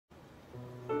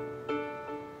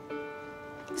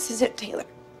This is it, Taylor.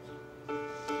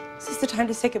 This is the time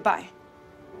to say goodbye.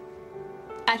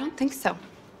 I don't think so.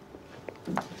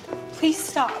 Please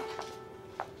stop.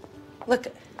 Look,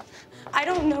 I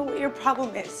don't know what your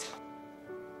problem is.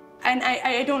 And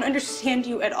I don't understand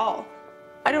you at all.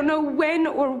 I don't know when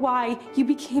or why you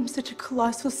became such a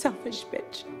colossal selfish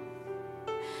bitch.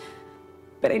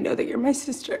 But I know that you're my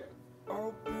sister.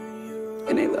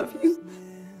 And I love you.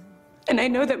 And I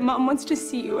know that Mom wants to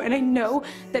see you, and I know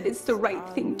that it's the right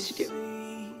thing to do.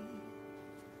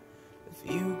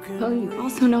 Well, you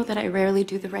also know that I rarely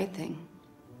do the right thing.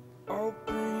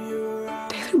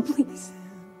 Taylor, please.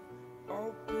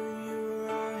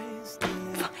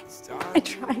 Fine, I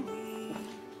tried.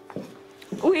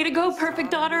 Way to go,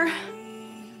 perfect daughter.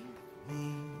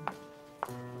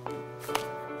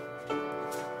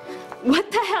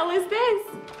 What the hell is this?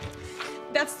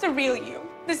 That's the real you.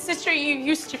 The sister you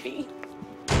used to be.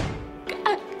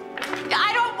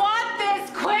 I don't want this,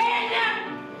 Quinn!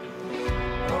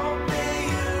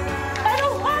 I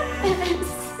don't want this.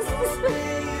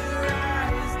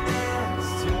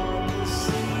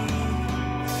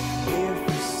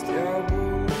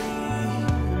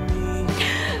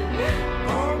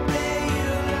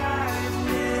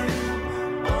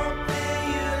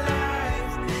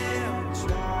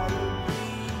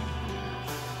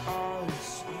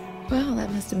 Well, that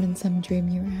must have been some dream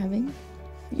you were having.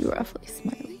 You were awfully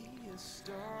smiley.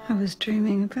 I was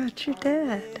dreaming about your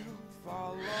dad.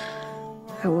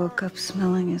 I woke up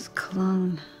smelling his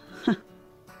cologne.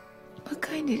 What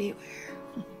kind did he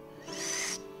wear?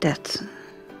 Stetson.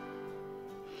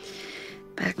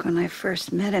 Back when I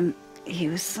first met him, he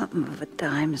was something of a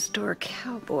dime store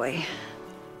cowboy.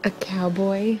 A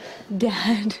cowboy?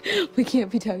 Dad, we can't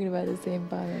be talking about the same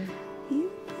father.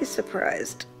 You'd be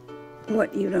surprised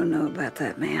what you don't know about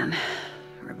that man.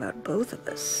 Or about both of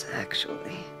us,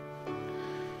 actually.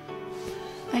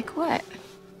 Like what?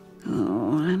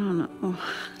 Oh, I don't know.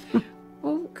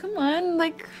 Well, come on,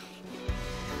 like,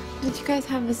 did you guys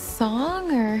have a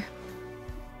song, or?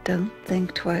 Don't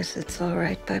Think Twice, It's All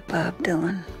Right by Bob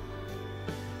Dylan.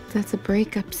 That's a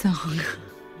breakup song.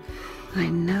 I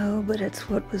know, but it's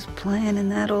what was playing in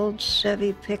that old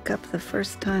Chevy pickup the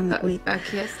first time that we...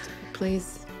 Kissed?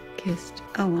 Please, kissed.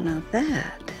 Oh, well, now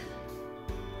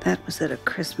that was at a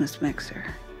Christmas mixer.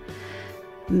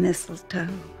 Mistletoe,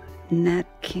 Nat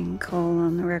King Cole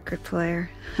on the record player.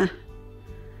 I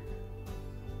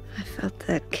felt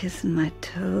that kiss in my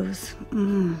toes.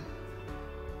 And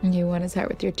you won his heart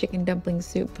with your chicken dumpling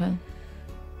soup, huh?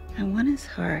 I won his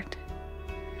heart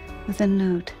with a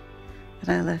note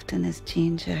that I left in his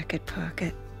jean jacket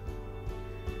pocket.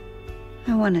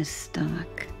 I won his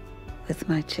stomach with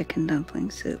my chicken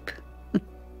dumpling soup.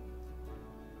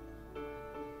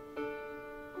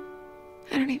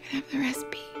 I don't even have the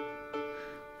recipe.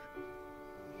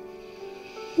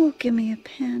 Well, give me a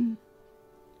pen.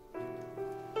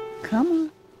 Come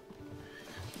on.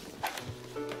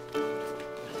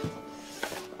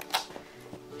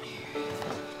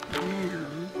 Now,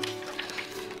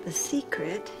 the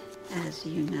secret, as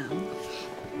you know,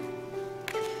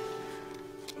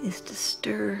 is to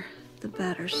stir the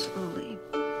batter slowly.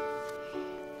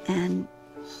 And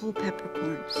whole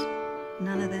peppercorns.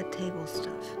 None of that table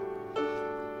stuff.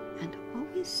 And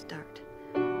always start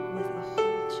with a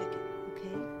whole chicken,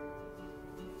 okay?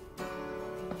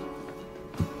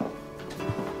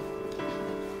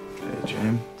 Hey,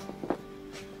 James.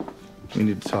 We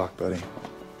need to talk, buddy.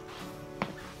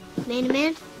 Man to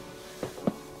man?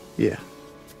 Yeah.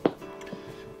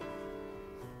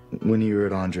 When you were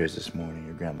at Andre's this morning,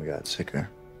 your grandma got sicker.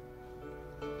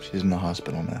 She's in the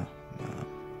hospital now.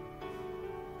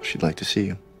 She'd like to see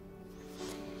you.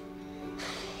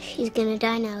 She's gonna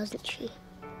die now, isn't she?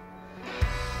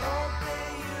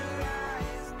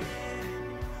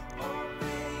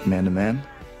 Man to man?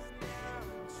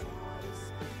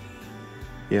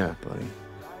 Yeah, buddy.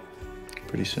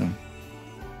 Pretty soon.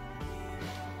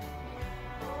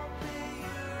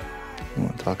 You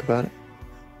want to talk about it?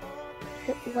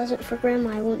 If it wasn't for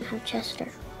Grandma, I wouldn't have Chester.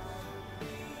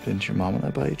 Didn't your mom and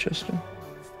I buy you Chester?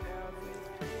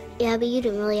 Yeah, but you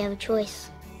didn't really have a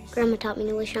choice. Grandma taught me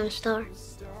to wish on a star.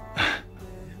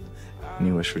 And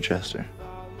you wish for Chester?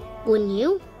 Wouldn't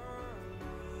you?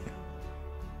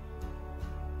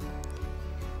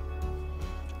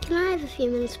 Can I have a few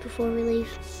minutes before we leave?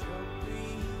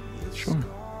 Sure.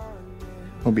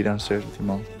 We'll be downstairs with your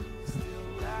mom.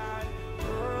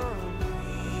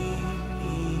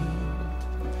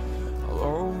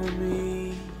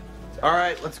 All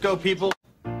right, let's go, people.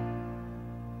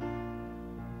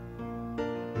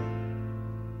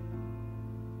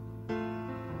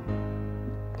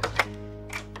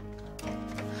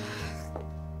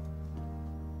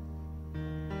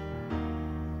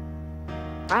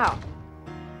 Wow.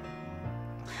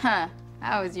 Huh.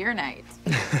 How was your night?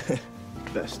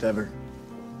 Best ever.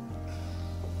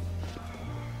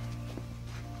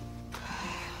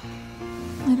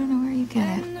 I don't know where you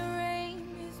get it.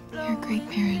 You're a great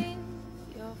parent.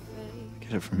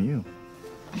 Get it from you.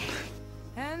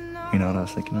 You know what I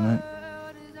was thinking tonight?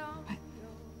 What?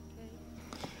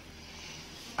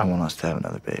 I want us to have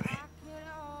another baby.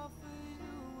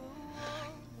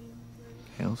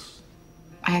 Else?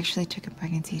 I actually took a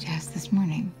pregnancy test this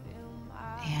morning,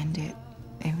 and it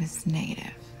was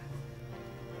negative.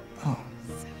 Oh.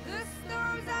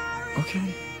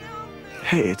 Okay.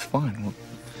 Hey, it's fine. We'll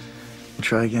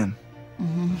try again.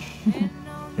 Mm-hmm.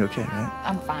 You okay, right?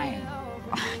 I'm fine.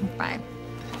 I'm fine.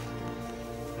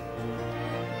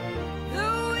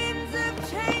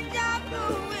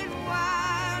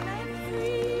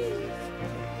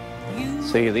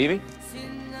 So you're leaving?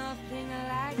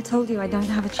 I told you I don't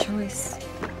have a choice.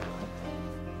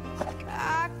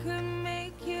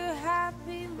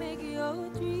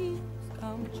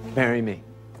 Marry me.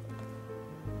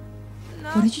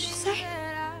 What did you just say?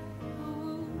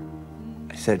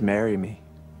 I said marry me.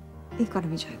 You've got to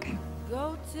be joking.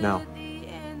 No.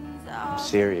 I'm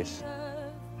serious.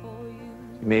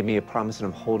 You made me a promise and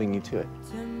I'm holding you to it.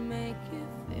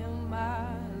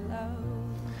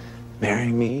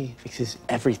 Marrying me fixes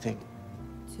everything.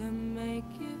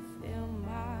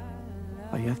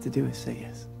 All you have to do is say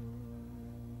yes.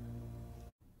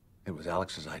 It was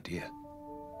Alex's idea.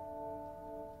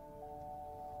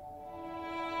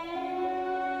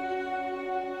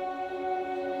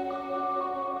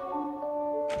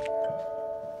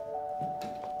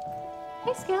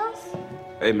 Hey, Skills.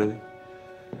 Hey, Millie.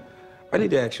 I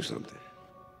need to ask you something.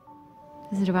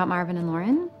 Is it about Marvin and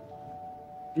Lauren?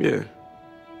 Yeah.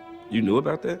 You knew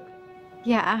about that?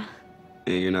 Yeah,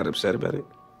 And you're not upset about it?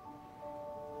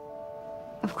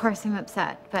 of course I'm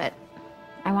upset, but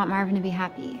I want Marvin to be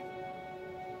happy.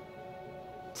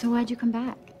 So why'd you come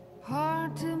back? I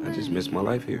just miss my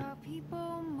life here.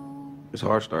 It's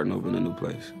hard starting over in a new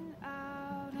place.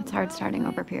 It's hard starting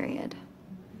over, period.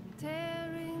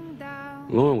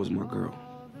 Lauren was my girl.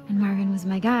 And Marvin was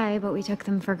my guy, but we took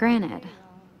them for granted.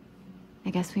 I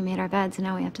guess we made our beds and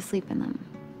now we have to sleep in them.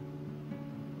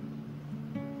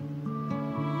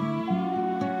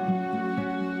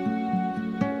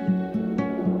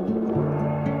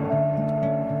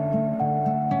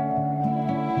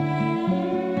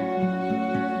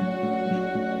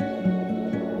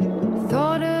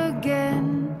 Thought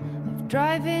again of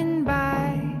driving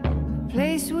by the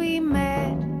place we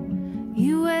met,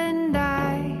 you and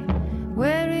I,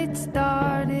 where it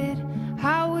started,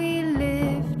 how we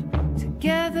lived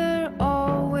together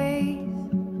always.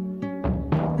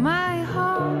 My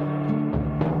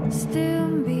heart still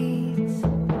beats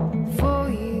for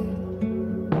you.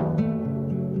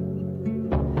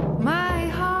 My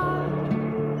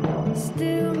heart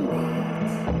still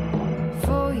beats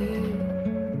for you.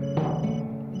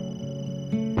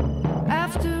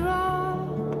 After all,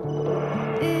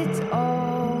 it's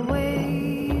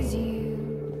always you.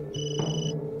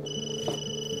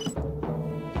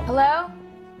 Hello?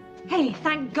 Hey,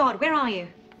 thank God. Where are you?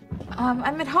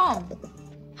 I'm at home.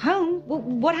 Home?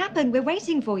 What happened? We're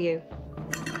waiting for you.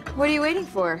 What are you waiting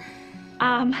for?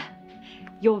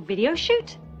 Your video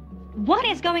shoot? What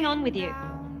is going on with you?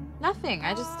 Nothing.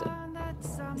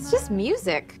 It's just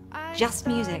music. Just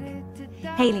music.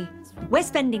 Haley, we're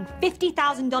spending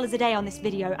 $50,000 a day on this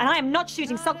video, and I am not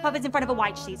shooting sock puppets in front of a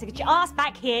white sheet, so get your ass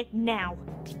back here now.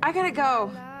 I gotta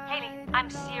go. Haley, I'm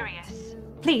serious.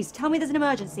 Please, tell me there's an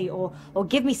emergency, or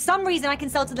give me some reason I can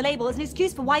sell to the label as an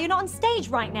excuse for why you're not on stage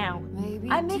right now.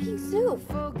 I'm making soup.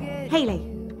 Haley.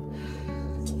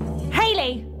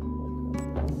 Haley!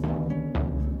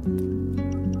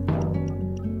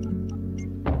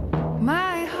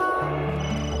 My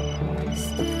heart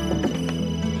still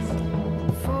beats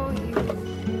for you.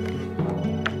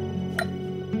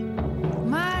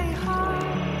 My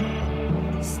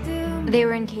heart still. They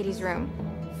were in Katie's room.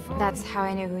 That's how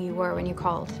I knew who you were when you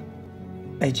called.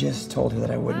 I just told her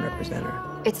that I wouldn't represent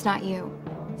her. It's not you.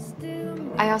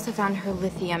 I also found her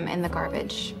lithium in the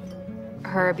garbage.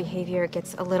 Her behavior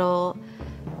gets a little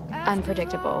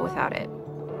unpredictable without it.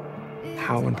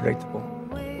 How unpredictable?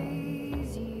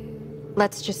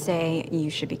 Let's just say you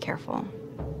should be careful.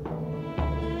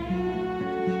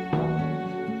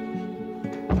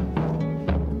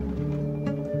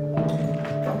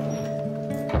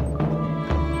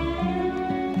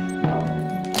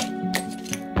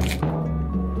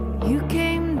 You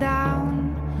came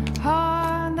down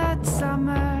hard that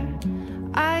summer.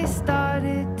 I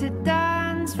started to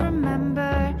dance,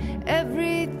 remember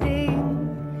everything.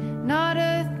 Not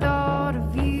a thought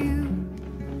of you.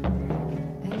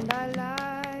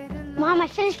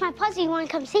 finished my puzzle. You want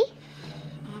to come see?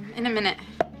 In a minute.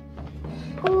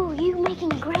 Ooh, you making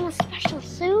Grandma's special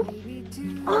soup?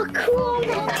 Oh, cool.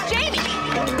 Jamie!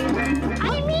 I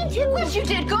didn't mean to. Yes, you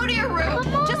did. Go to your room.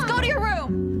 Just go to your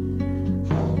room.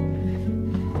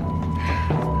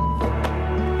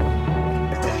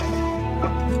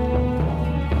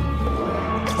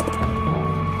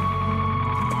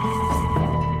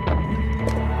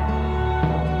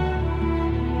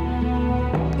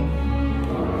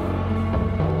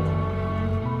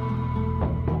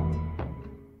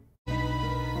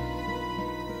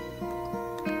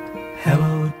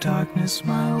 Hello, darkness,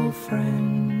 my old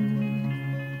friend.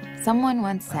 Someone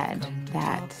once said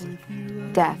that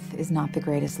death is not the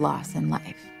greatest loss in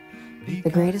life. The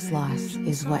greatest loss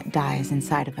is what dies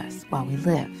inside of us while we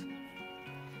live.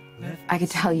 I could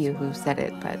tell you who said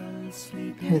it, but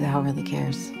who the hell really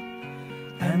cares?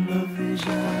 And the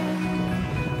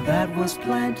vision that was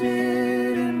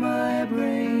planted in my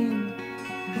brain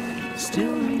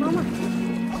still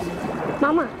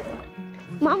Mama.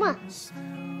 Mama.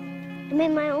 I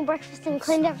made my own breakfast and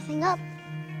cleaned everything up.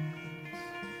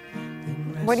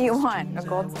 What do you want? A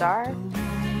gold star?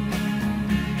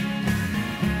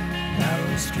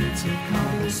 Narrow streets of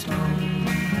cobblestone,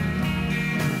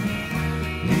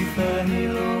 neath the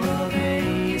halo of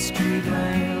a street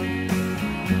lamp,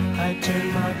 I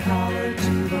turned my collar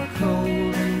to the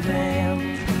cold and damp.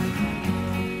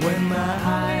 When my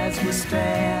eyes were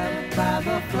stabbed by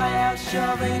the flash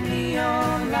of a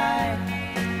neon light,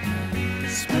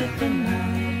 split the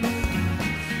night,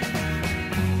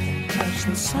 touch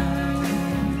the sound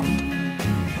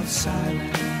of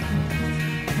silence.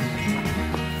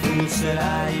 Fool, said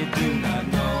I, you do not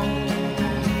know.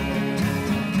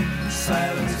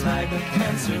 Silence like a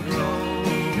cancer grows.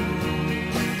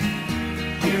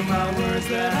 Hear my words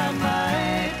that I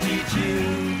might teach you.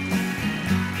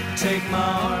 Take my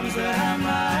arms that I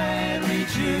might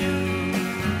reach you.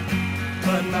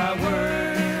 But my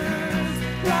words,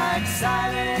 like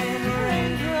silent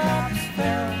raindrops,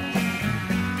 fell,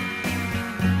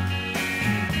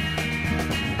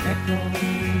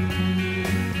 echoing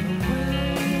the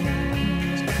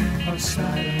wells of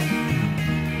silence.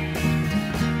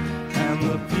 And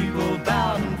the people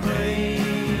bowed and prayed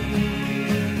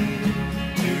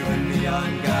to the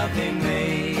neon god they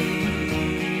made.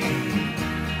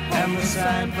 And the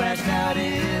sign flashed out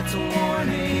its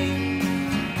warning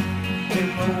in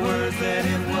the words that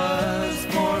it was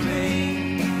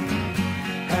forming.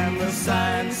 And the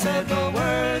sign said the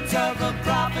words of the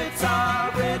prophets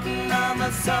are written on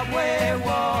the subway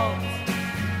walls,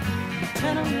 the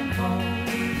tenement halls,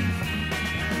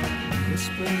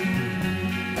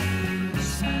 whispering the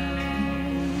sound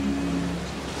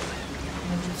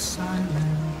of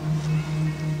silence.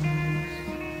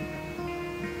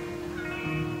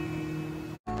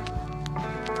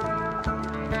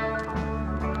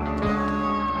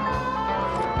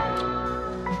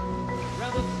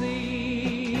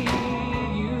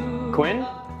 Quinn?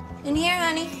 In here,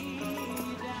 honey.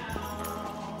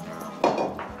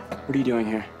 What are you doing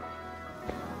here?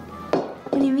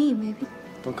 What do you mean, baby?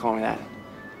 Don't call me that.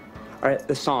 All right,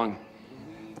 the song,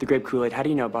 The Grape Kool-Aid, how do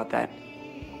you know about that?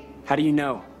 How do you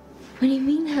know? What do you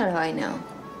mean, how do I know?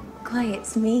 Clay,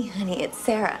 it's me, honey. It's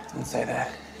Sarah. Don't say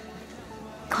that.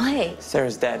 Clay,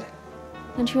 Sarah's dead.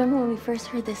 don't you remember when we first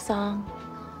heard this song?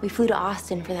 We flew to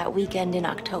Austin for that weekend in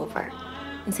October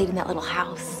and stayed in that little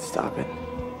house. Stop it.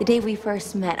 The day we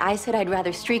first met, I said I'd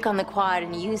rather streak on the quad,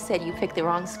 and you said you picked the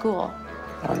wrong school.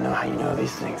 I don't know how you know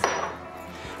these things.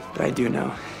 But I do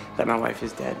know that my wife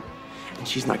is dead, and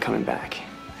she's not coming back.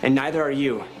 And neither are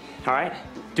you, all right?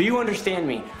 Do you understand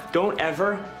me? Don't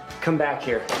ever come back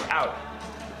here. Out.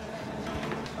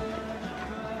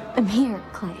 I'm here,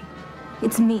 Clay.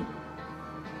 It's me.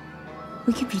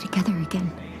 We could be together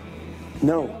again.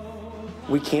 No,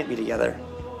 we can't be together,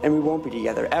 and we won't be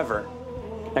together, ever.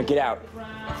 Now get out.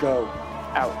 Go.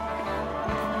 Out.